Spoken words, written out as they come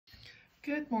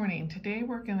Good morning. Today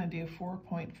we're going to do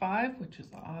 4.5, which is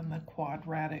on the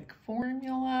quadratic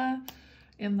formula.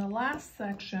 In the last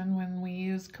section, when we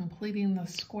used completing the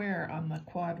square on the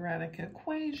quadratic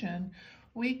equation,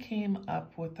 we came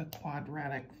up with the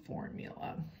quadratic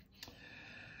formula,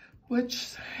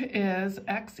 which is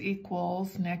x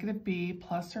equals negative b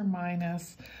plus or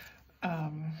minus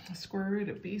square root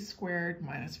of b squared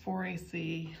minus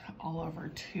 4ac all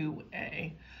over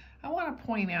 2a. I want to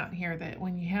point out here that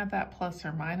when you have that plus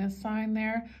or minus sign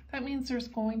there, that means there's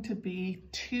going to be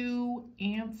two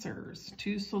answers,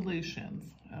 two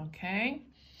solutions, okay?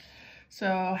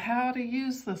 So how to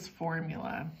use this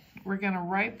formula? We're going to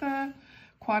write the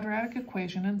quadratic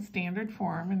equation in standard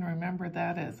form, and remember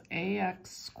that is ax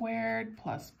squared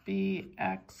plus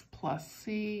bx plus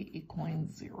c equaling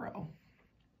 0.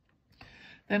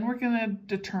 Then we're going to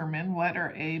determine what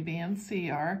our a, b, and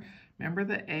c are. Remember,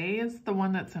 the a is the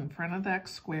one that's in front of the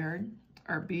x squared,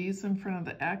 our b is in front of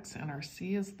the x, and our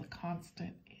c is the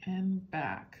constant in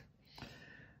back.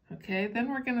 Okay, then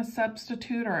we're going to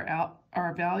substitute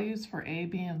our values for a,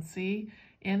 b, and c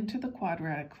into the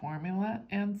quadratic formula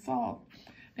and solve.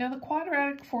 Now, the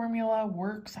quadratic formula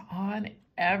works on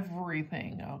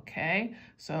everything, okay?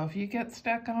 So if you get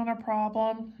stuck on a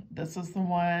problem, this is the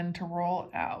one to roll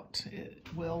out. It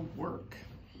will work.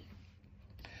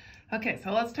 Okay,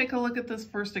 so let's take a look at this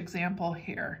first example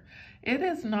here. It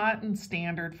is not in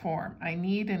standard form. I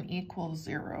need an equal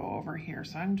 0 over here,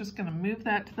 so I'm just going to move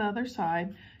that to the other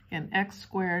side, and x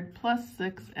squared plus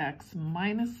 6x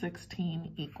minus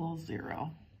 16 equals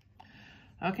 0.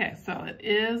 Okay, so it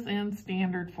is in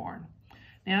standard form.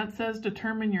 Now it says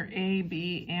determine your a,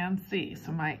 b, and c.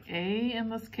 So my a in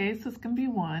this case is going to be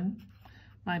 1,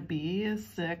 my b is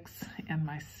 6, and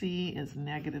my c is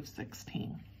negative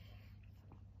 16.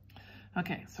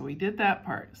 Okay, so we did that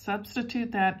part.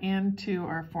 Substitute that into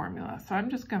our formula. So I'm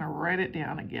just going to write it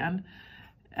down again.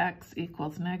 X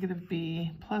equals negative b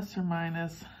plus or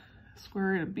minus square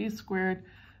root of b squared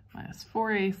minus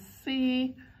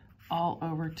 4ac all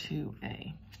over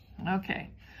 2a. Okay,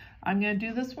 I'm going to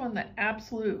do this one the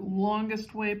absolute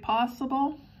longest way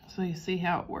possible so you see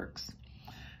how it works.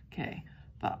 Okay,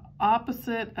 the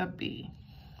opposite of b.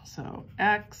 So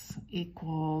x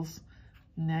equals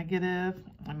negative,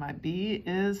 and my b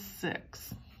is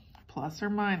 6, plus or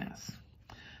minus.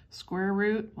 Square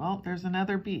root, well, there's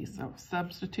another b, so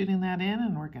substituting that in,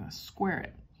 and we're going to square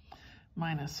it.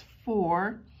 Minus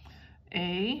 4,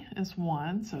 a is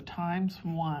 1, so times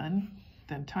 1,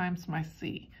 then times my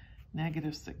c,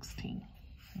 negative 16.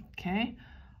 Okay,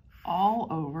 all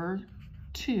over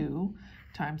 2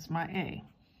 times my a.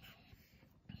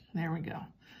 There we go.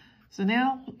 So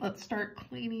now let's start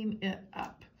cleaning it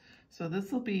up. So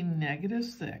this will be negative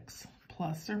 6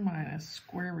 plus or minus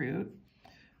square root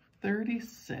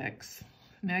 36.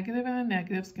 Negative and a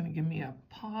negative is going to give me a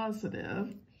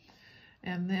positive.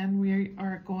 And then we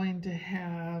are going to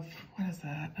have, what is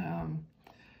that?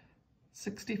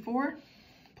 64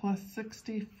 plus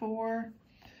 64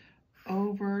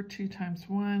 over 2 times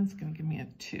 1 is going to give me a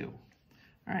 2.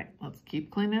 All right, let's keep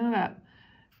cleaning it up.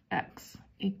 X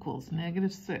equals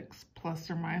negative 6 plus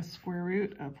or minus square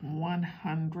root of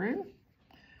 100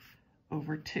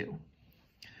 over 2.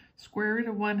 Square root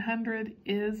of 100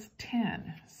 is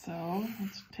 10. So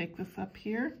let's take this up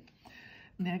here.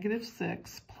 Negative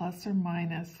 6 plus or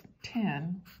minus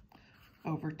 10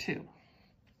 over 2.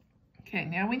 Okay,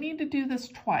 now we need to do this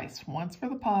twice, once for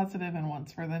the positive and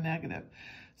once for the negative.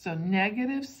 So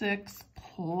negative 6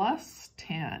 plus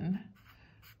 10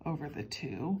 over the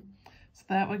 2. So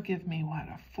that would give me, what,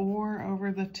 a 4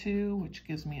 over the 2, which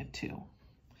gives me a 2.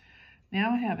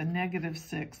 Now I have a negative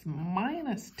 6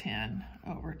 minus 10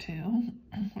 over 2,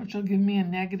 which will give me a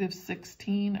negative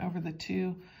 16 over the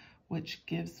 2, which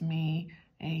gives me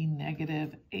a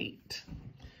negative 8.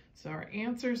 So our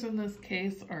answers in this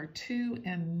case are 2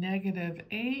 and negative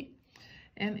 8.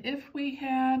 And if we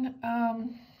had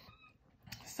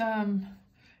some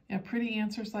pretty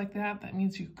answers like that, that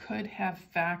means you could have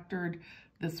factored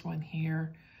this one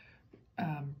here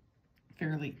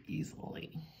fairly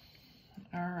easily.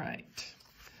 All right,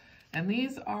 and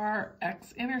these are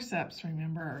x-intercepts.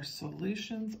 Remember, our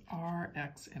solutions are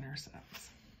x-intercepts.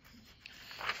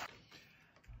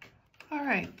 All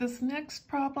right, this next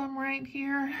problem right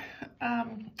here, I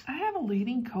have a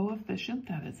leading coefficient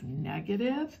that is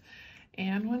negative,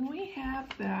 and when we have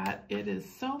that, it is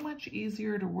so much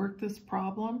easier to work this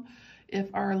problem if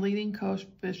our leading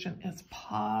coefficient is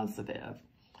positive.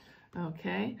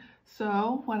 Okay,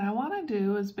 so what I want to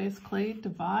do is basically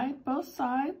divide both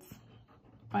sides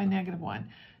by negative 1.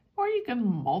 Or you can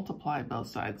multiply both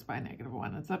sides by negative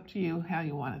 1. It's up to you how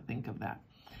you want to think of that.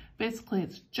 basically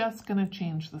it's just going to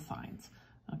change the signs.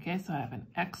 Okay, so I have an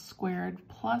x squared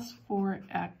plus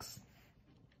 4x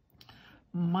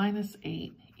minus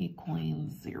 8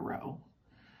 equaling 0.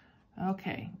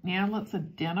 Okay, now let's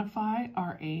identify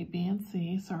our A, B, and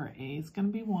C. So our A is going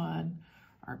to be 1,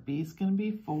 our B is going to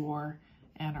be 4,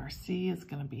 and our C is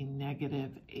going to be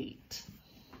negative 8.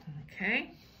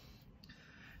 Okay,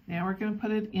 now we're going to put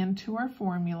it into our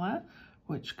formula,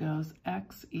 which goes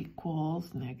x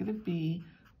equals negative b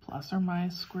plus or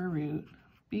minus square root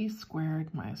b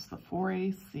squared minus the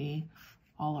 4ac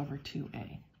all over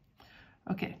 2a.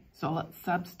 Okay, so let's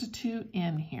substitute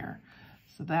in here.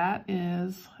 So that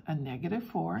is a negative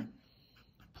 4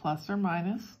 plus or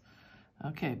minus,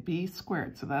 okay, b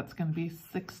squared. So that's going to be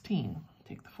 16.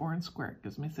 Take the 4 and square it,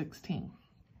 gives me 16.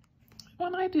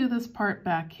 When I do this part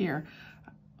back here,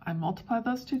 I multiply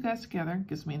those two guys together,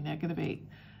 gives me negative 8.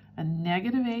 A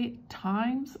negative 8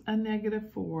 times a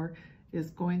negative 4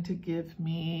 is going to give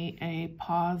me a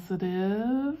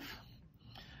positive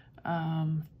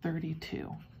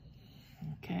 32.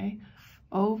 Okay,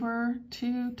 over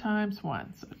 2 times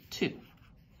 1, so 2.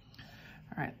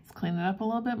 All right, let's clean it up a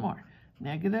little bit more.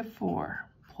 Negative 4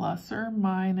 plus or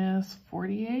minus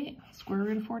 48, square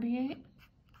root of 48,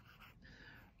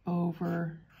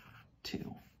 over 2.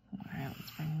 All right,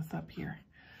 let's bring this up here.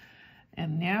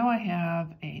 And now I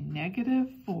have a negative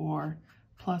 4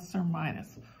 plus or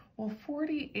minus. Well,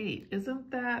 48,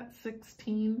 isn't that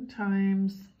 16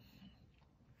 times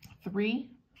 3?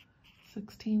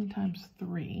 16 times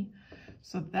 3.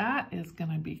 So that is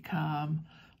going to become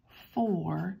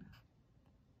 4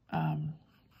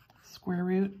 square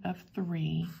root of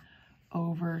 3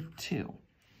 over 2.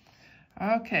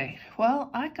 Okay,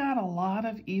 well, I got a lot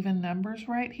of even numbers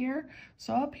right here.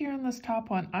 So up here in this top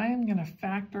one, I am going to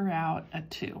factor out a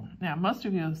 2. Now, most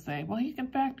of you will say, well, you can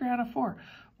factor out a 4.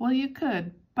 Well, you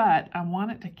could, but I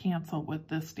want it to cancel with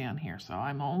this down here. So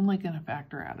I'm only going to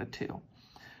factor out a 2.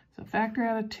 So factor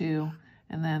out a 2,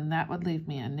 and then that would leave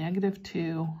me a negative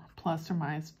 2 plus or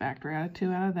minus, factor out a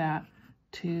 2 out of that,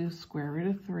 2 square root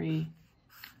of 3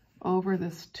 over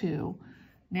this 2.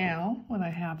 Now, when I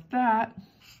have that,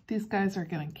 these guys are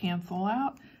going to cancel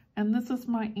out, and this is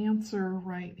my answer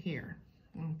right here.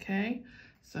 Okay,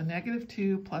 so negative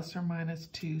 2 plus or minus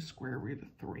 2 square root of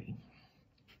 3.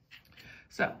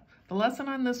 So the lesson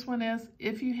on this one is,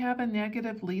 if you have a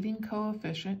negative leading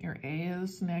coefficient, your A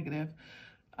is negative,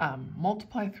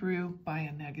 multiply through by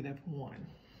a negative 1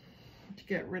 to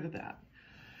get rid of that.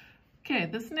 Okay,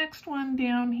 this next one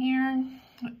down here,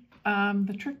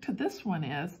 the trick to this one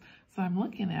is, so I'm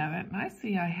looking at it and I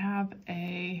see I have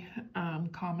a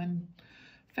common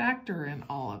factor in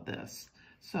all of this.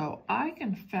 So I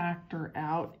can factor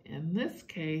out, in this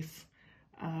case,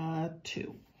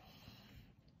 2.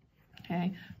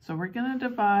 Okay, so we're going to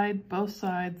divide both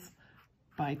sides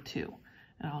by 2.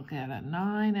 And I'll get a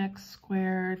 9x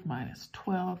squared minus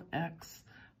 12x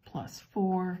plus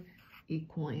 4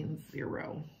 equaling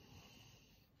 0.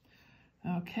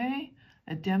 Okay,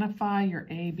 identify your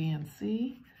A, B, and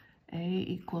C. A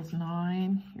equals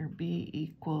 9, your B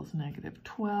equals negative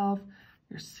 12,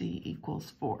 your C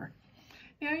equals 4.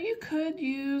 Now you could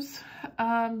use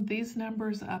these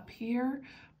numbers up here,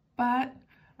 but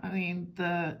I mean,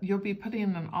 you'll be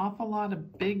putting an awful lot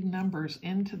of big numbers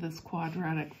into this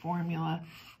quadratic formula.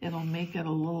 It'll make it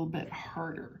a little bit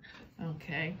harder,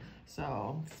 okay?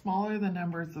 So smaller the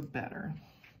numbers, the better.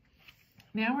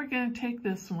 Now we're going to take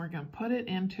this and we're going to put it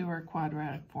into our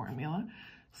quadratic formula.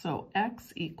 So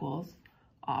x equals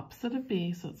opposite of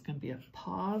b, so it's going to be a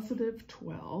positive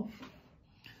 12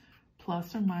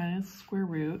 plus or minus square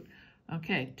root.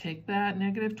 Okay, take that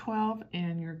negative 12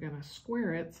 and you're going to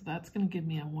square it, so that's going to give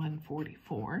me a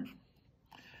 144.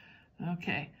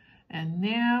 Okay, and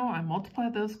now I multiply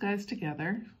those guys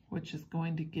together, which is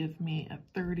going to give me a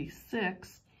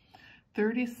 36.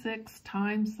 36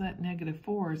 times that negative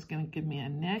 4 is going to give me a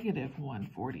negative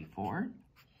 144,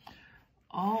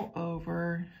 all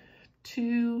over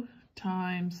 2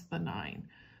 times the 9,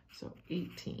 so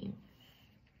 18.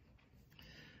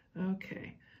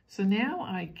 Okay, so now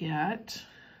I get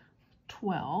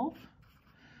 12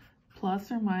 plus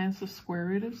or minus the square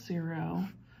root of 0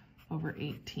 over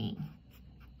 18.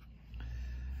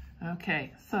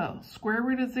 Okay, so square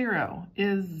root of 0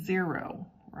 is 0,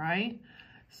 right?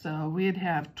 So we'd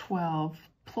have 12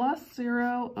 plus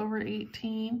 0 over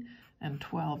 18 and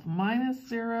 12 minus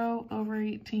 0 over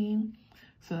 18.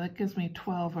 So that gives me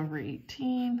 12 over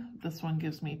 18. This one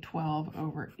gives me 12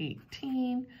 over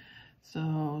 18.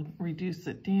 So reduce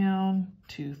it down,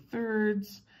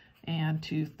 2/3 and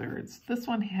 2/3. This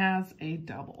one has a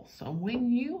double. So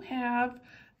when you have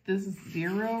this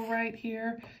 0 right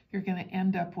here, you're going to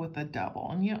end up with a double.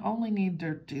 And you only need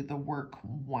to do the work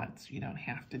once. You don't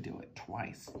have to do it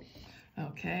twice.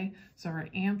 Okay, so our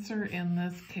answer in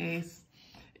this case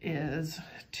is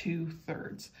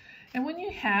 2/3. And when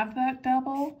you have that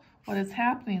double, what is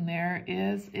happening there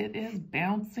is it is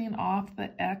bouncing off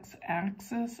the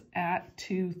x-axis at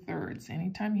 2/3.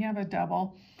 Anytime you have a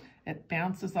double, it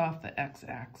bounces off the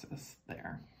x-axis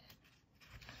there.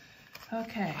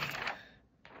 Okay,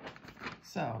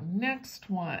 so next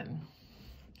one.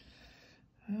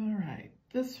 All right,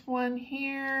 this one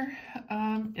here,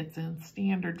 it's in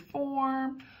standard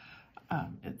form.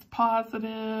 It's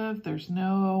positive. There's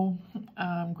no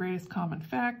greatest common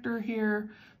factor here.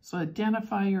 So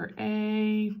identify your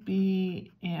A,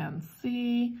 B, and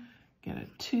C. Get a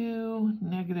 2,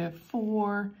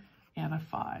 -4, and a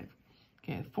 5.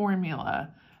 Okay,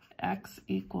 formula. X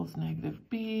equals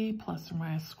 -b plus or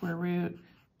minus square root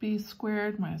b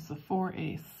squared minus the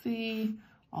 4ac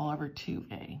all over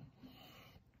 2a.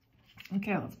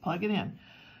 Okay, let's plug it in.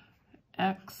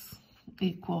 X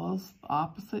equals the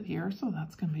opposite here, so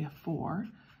that's going to be a 4,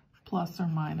 plus or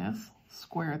minus,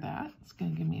 square that. It's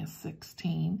going to give me a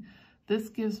 16. This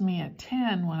gives me a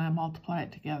 10 when I multiply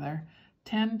it together.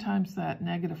 10 times that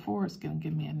 -4 is going to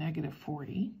give me a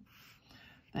 -40.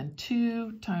 Then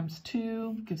 2 times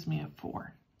 2 gives me a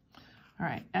 4. All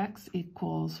right, x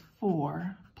equals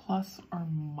 4 plus or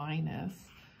minus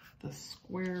the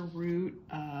square root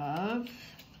of,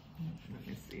 let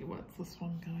me see, what's this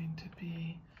one going to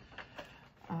be?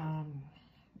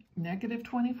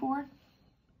 -24?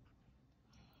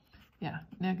 Yeah,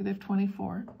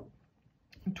 -24.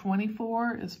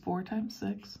 24 is 4 times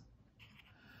 6.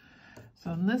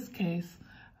 So in this case,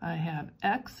 I have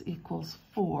x equals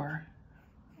 4.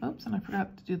 Oops, and I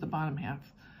forgot to do the bottom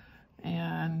half.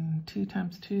 And 2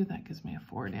 times 2, that gives me a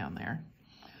 4 down there.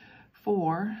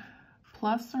 4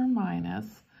 plus or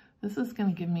minus, this is going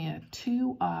to give me a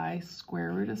 2i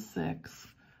square root of 6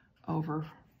 over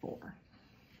 4.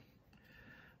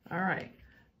 All right,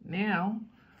 now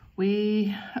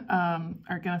we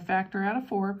are going to factor out a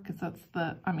 4 because that's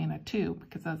a 2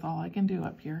 because that's all I can do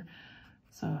up here.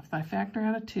 So if I factor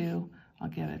out a 2, I'll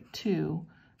get a 2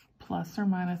 plus or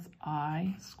minus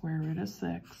I square root of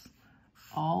 6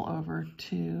 all over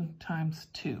 2 times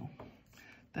 2.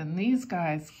 Then these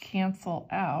guys cancel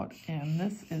out, and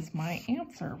this is my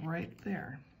answer right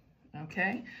there.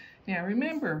 Okay? Now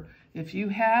remember, if you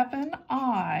have an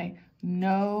I,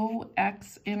 no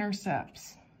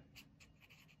x-intercepts.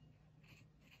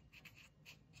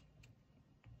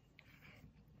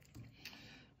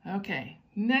 Okay,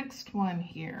 next one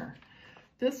here.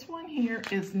 This one here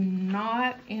is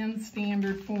not in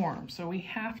standard form, so we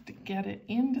have to get it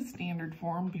into standard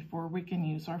form before we can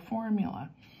use our formula.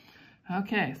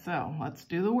 Okay, so let's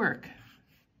do the work.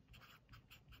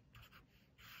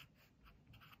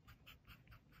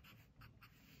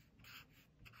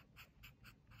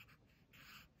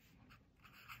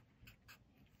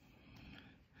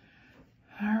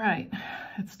 All right,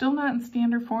 it's still not in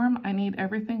standard form. I need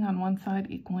everything on one side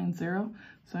equaling 0.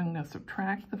 So I'm going to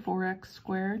subtract the 4x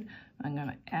squared. I'm going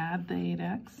to add the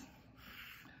 8x.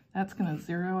 That's going to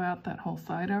zero out that whole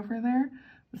side over there.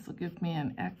 This will give me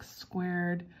an x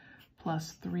squared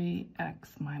plus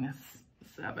 3x minus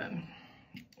 7.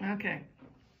 Okay.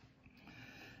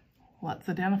 Let's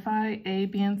identify A,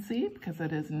 B, and C because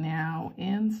it is now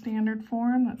in standard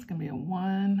form. That's going to be a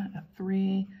 1, a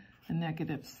 3, a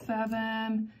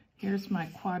 -7. Here's my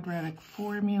quadratic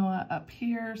formula up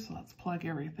here, so let's plug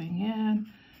everything in.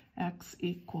 X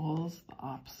equals the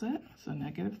opposite, so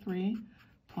 -3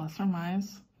 plus or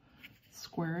minus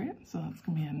square it, so that's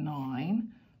going to be a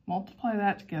 9. Multiply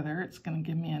that together, it's going to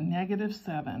give me a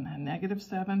 -7. And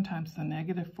 -7 times the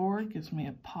 -4 gives me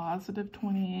a positive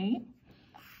 28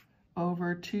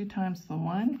 over 2 times the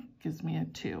 1 gives me a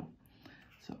 2.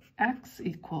 So x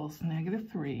equals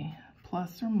 -3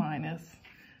 plus or minus,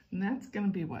 and that's going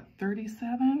to be what,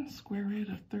 37? Square root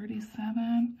of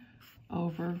 37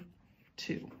 over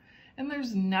 2. And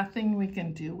there's nothing we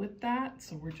can do with that,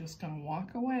 so we're just going to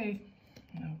walk away.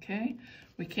 Okay,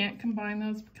 we can't combine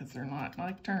those because they're not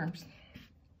like terms.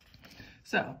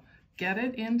 So get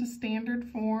it into standard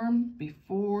form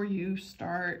before you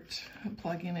start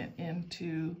plugging it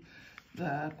into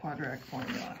the quadratic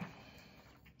formula.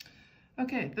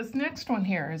 Okay, this next one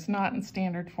here is not in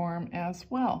standard form as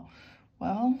well.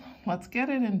 Well, let's get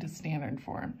it into standard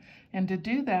form. And to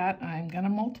do that, I'm going to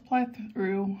multiply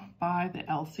through by the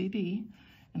LCD.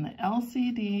 And the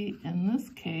LCD in this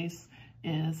case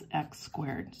is x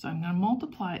squared. So I'm going to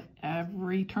multiply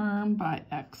every term by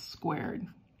x squared.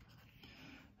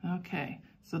 Okay,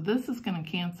 So this is going to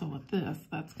cancel with this.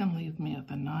 That's going to leave me at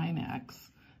the 9x.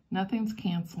 Nothing's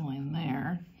canceling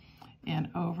there. And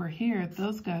over here,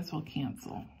 those guys will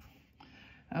cancel.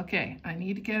 Okay, I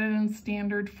need to get it in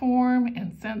standard form,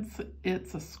 and since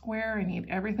it's a square, I need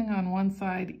everything on one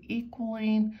side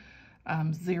equaling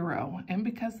 0. And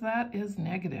because that is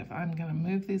negative, I'm going to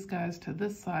move these guys to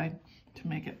this side to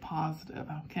make it positive,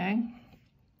 okay?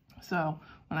 So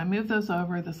when I move those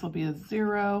over, this will be a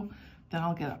 0. Then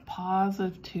I'll get a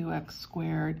positive 2x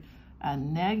squared, a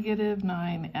negative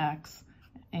 9x,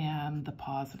 and the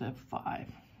positive 5.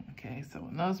 Okay, so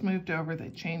when those moved over,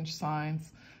 they changed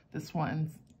signs. This one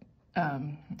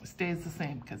stays the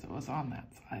same because it was on that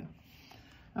side.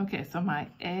 Okay, so my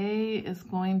A is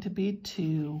going to be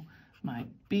 2, my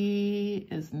B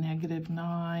is negative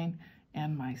 9,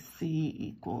 and my C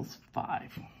equals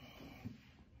 5.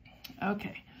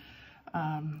 Okay,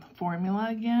 formula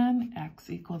again, x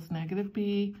equals negative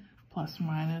b plus or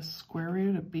minus square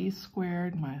root of b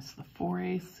squared minus the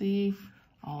 4ac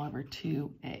all over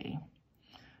 2a.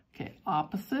 Okay,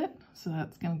 opposite, so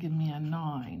that's going to give me a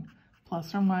 9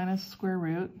 plus or minus square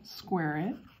root, square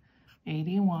it,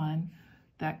 81.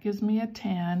 That gives me a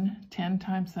 10. 10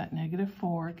 times that negative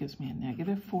 4 gives me a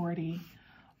negative 40.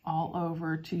 All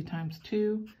over 2 times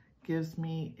 2 gives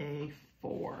me a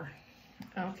 4.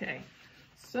 Okay,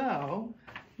 so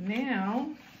now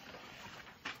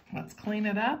let's clean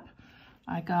it up.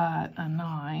 I got a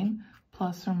 9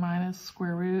 plus or minus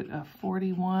square root of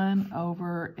 41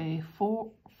 over a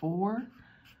 4.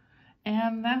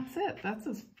 And that's it. That's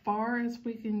as far as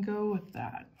we can go with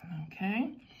that,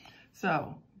 okay?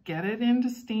 So get it into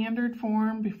standard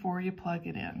form before you plug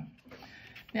it in.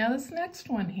 Now this next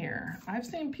one here, I've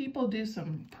seen people do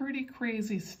some pretty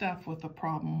crazy stuff with a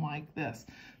problem like this.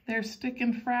 They're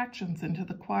sticking fractions into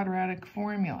the quadratic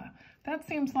formula. That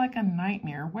seems like a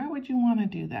nightmare. Why would you want to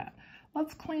do that?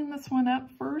 Let's clean this one up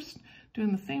first,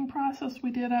 doing the same process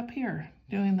we did up here,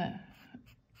 doing the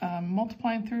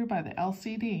multiplying through by the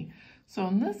LCD. So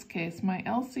in this case, my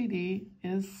LCD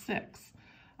is 6.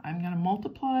 I'm going to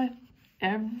multiply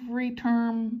every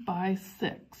term by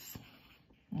 6.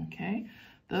 Okay,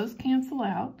 those cancel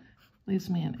out, leaves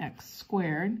me an x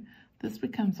squared. This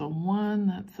becomes a 1,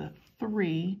 that's a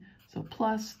 3, so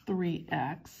plus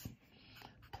 3x,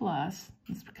 plus,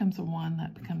 this becomes a 1,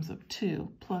 that becomes a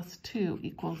 2, plus 2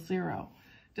 equals 0.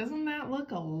 Doesn't that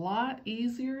look a lot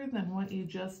easier than what you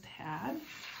just had?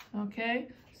 Okay,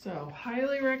 so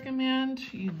highly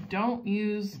recommend you don't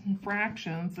use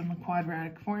fractions in the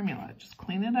quadratic formula. Just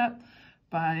clean it up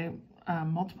by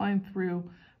multiplying through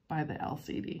by the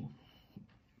LCD.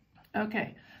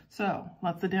 Okay, so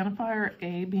let's identify our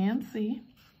A, B, and C.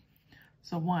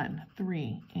 So 1,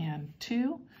 3, and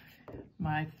 2.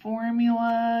 My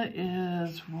formula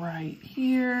is right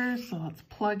here, so let's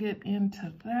plug it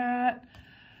into that.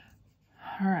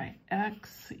 All right,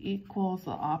 x equals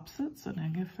the opposite, so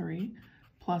negative 3,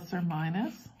 plus or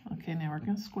minus. Okay, now we're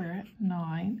going to square it,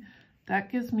 9.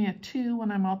 That gives me a 2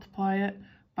 when I multiply it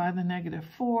by the negative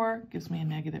 4, gives me a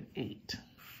negative 8.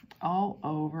 All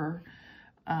over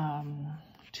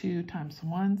 2 times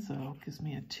 1, so it gives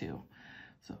me a 2.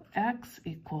 So x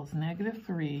equals negative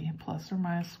 3 plus or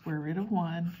minus square root of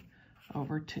 1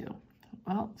 over 2.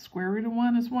 Well, square root of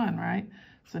 1 is 1, right?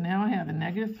 So now I have a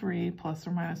negative 3 plus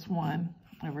or minus 1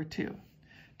 over 2.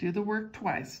 Do the work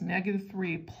twice. Negative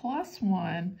 3 plus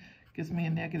 1 gives me a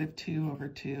negative 2 over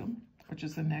 2, which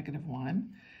is a negative 1.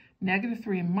 Negative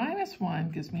 3 minus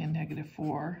 1 gives me a negative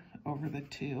 4 over the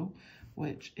 2,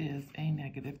 which is a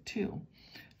negative 2.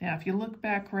 Now, if you look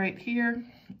back right here,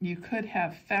 you could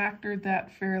have factored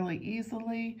that fairly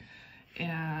easily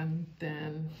and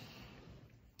then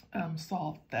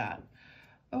solved that.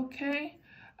 Okay,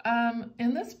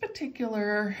 in this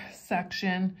particular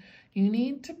section, you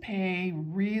need to pay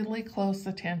really close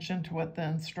attention to what the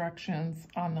instructions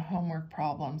on the homework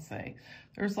problem say.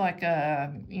 There's like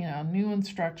a new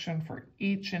instruction for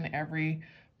each and every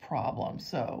problem,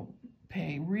 so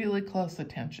pay really close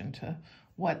attention to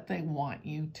what they want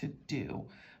you to do.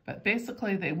 But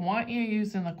basically, they want you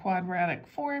using the quadratic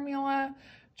formula,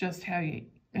 just how you,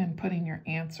 and putting your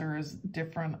answers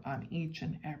different on each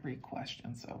and every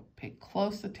question. So pay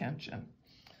close attention.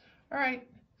 All right,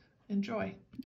 enjoy.